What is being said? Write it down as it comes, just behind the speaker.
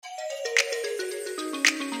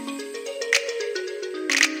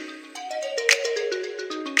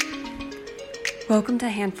Welcome to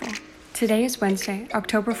Handful. Today is Wednesday,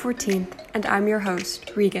 October 14th, and I'm your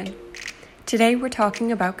host, Regan. Today we're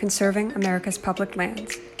talking about conserving America's public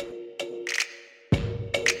lands.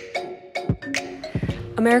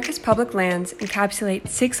 America's public lands encapsulate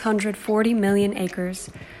 640 million acres,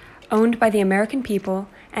 owned by the American people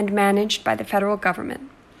and managed by the federal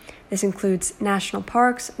government. This includes national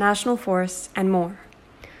parks, national forests, and more.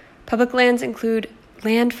 Public lands include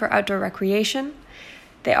land for outdoor recreation.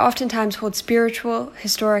 They oftentimes hold spiritual,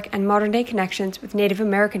 historic, and modern-day connections with Native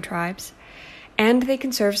American tribes, and they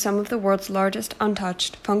conserve some of the world's largest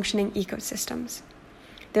untouched, functioning ecosystems.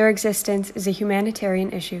 Their existence is a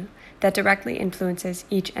humanitarian issue that directly influences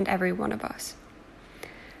each and every one of us.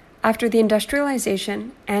 After the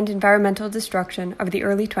industrialization and environmental destruction of the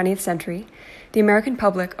early 20th century, the American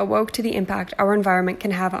public awoke to the impact our environment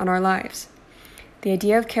can have on our lives. The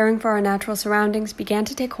idea of caring for our natural surroundings began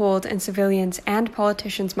to take hold in civilians' and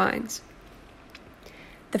politicians' minds.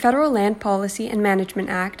 The Federal Land Policy and Management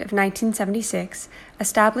Act of 1976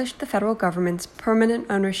 established the federal government's permanent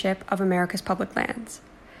ownership of America's public lands.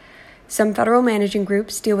 Some federal managing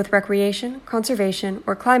groups deal with recreation, conservation,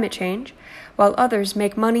 or climate change, while others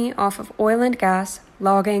make money off of oil and gas,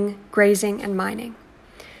 logging, grazing, and mining.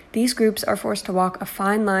 These groups are forced to walk a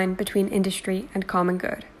fine line between industry and common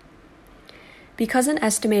good. Because an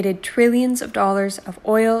estimated trillions of dollars of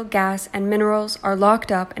oil, gas, and minerals are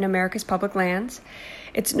locked up in America's public lands,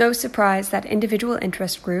 it's no surprise that individual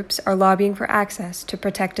interest groups are lobbying for access to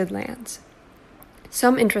protected lands.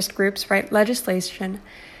 Some interest groups write legislation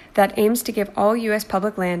that aims to give all U.S.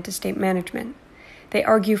 public land to state management. They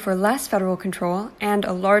argue for less federal control and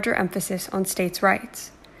a larger emphasis on states' rights.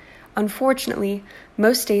 Unfortunately,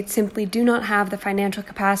 most states simply do not have the financial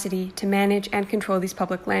capacity to manage and control these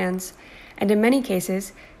public lands, and in many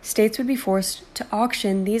cases, states would be forced to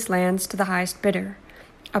auction these lands to the highest bidder,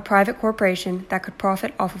 a private corporation that could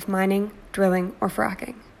profit off of mining, drilling, or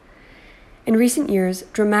fracking. In recent years,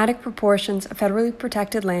 dramatic proportions of federally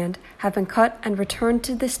protected land have been cut and returned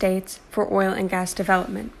to the states for oil and gas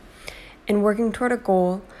development, in working toward a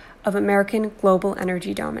goal of American global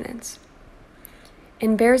energy dominance.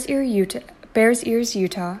 In Bears Ears,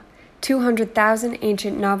 Utah, 200,000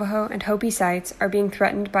 ancient Navajo and Hopi sites are being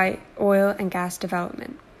threatened by oil and gas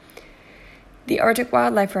development. The Arctic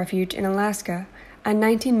Wildlife Refuge in Alaska, a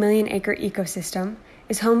 19 million acre ecosystem,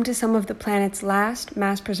 is home to some of the planet's last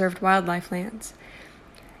mass-preserved wildlife lands,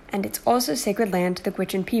 and it's also sacred land to the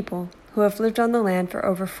Gwich'in people, who have lived on the land for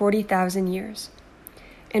over 40,000 years.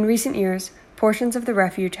 In recent years, portions of the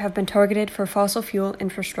refuge have been targeted for fossil fuel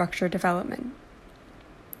infrastructure development.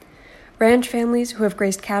 Ranch families who have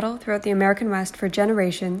grazed cattle throughout the American West for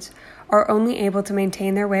generations are only able to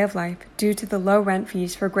maintain their way of life due to the low rent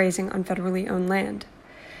fees for grazing on federally owned land.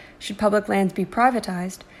 Should public lands be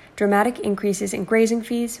privatized, dramatic increases in grazing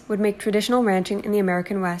fees would make traditional ranching in the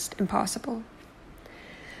American West impossible.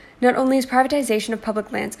 Not only is privatization of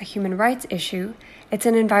public lands a human rights issue, it's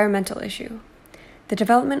an environmental issue. The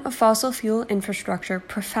development of fossil fuel infrastructure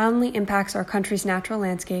profoundly impacts our country's natural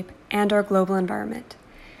landscape and our global environment.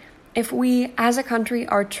 If we, as a country,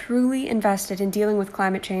 are truly invested in dealing with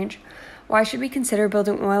climate change, why should we consider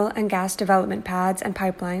building oil and gas development pads and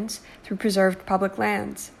pipelines through preserved public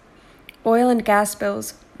lands? Oil and gas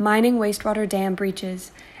spills, mining wastewater dam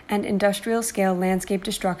breaches, and industrial-scale landscape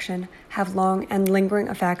destruction have long and lingering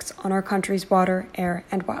effects on our country's water, air,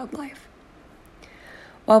 and wildlife.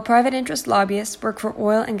 While private interest lobbyists work for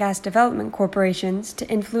oil and gas development corporations to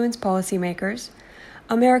influence policymakers,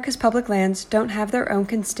 America's public lands don't have their own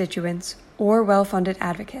constituents or well-funded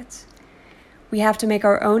advocates. We have to make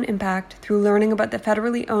our own impact through learning about the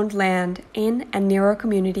federally owned land in and near our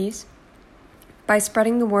communities, by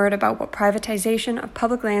spreading the word about what privatization of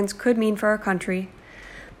public lands could mean for our country,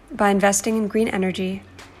 by investing in green energy,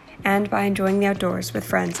 and by enjoying the outdoors with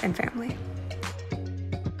friends and family.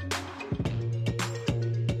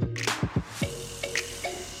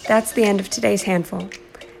 That's the end of today's Handful.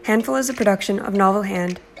 Handful is a production of Novel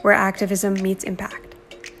Hand, where activism meets impact.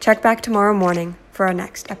 Check back tomorrow morning for our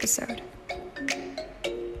next episode.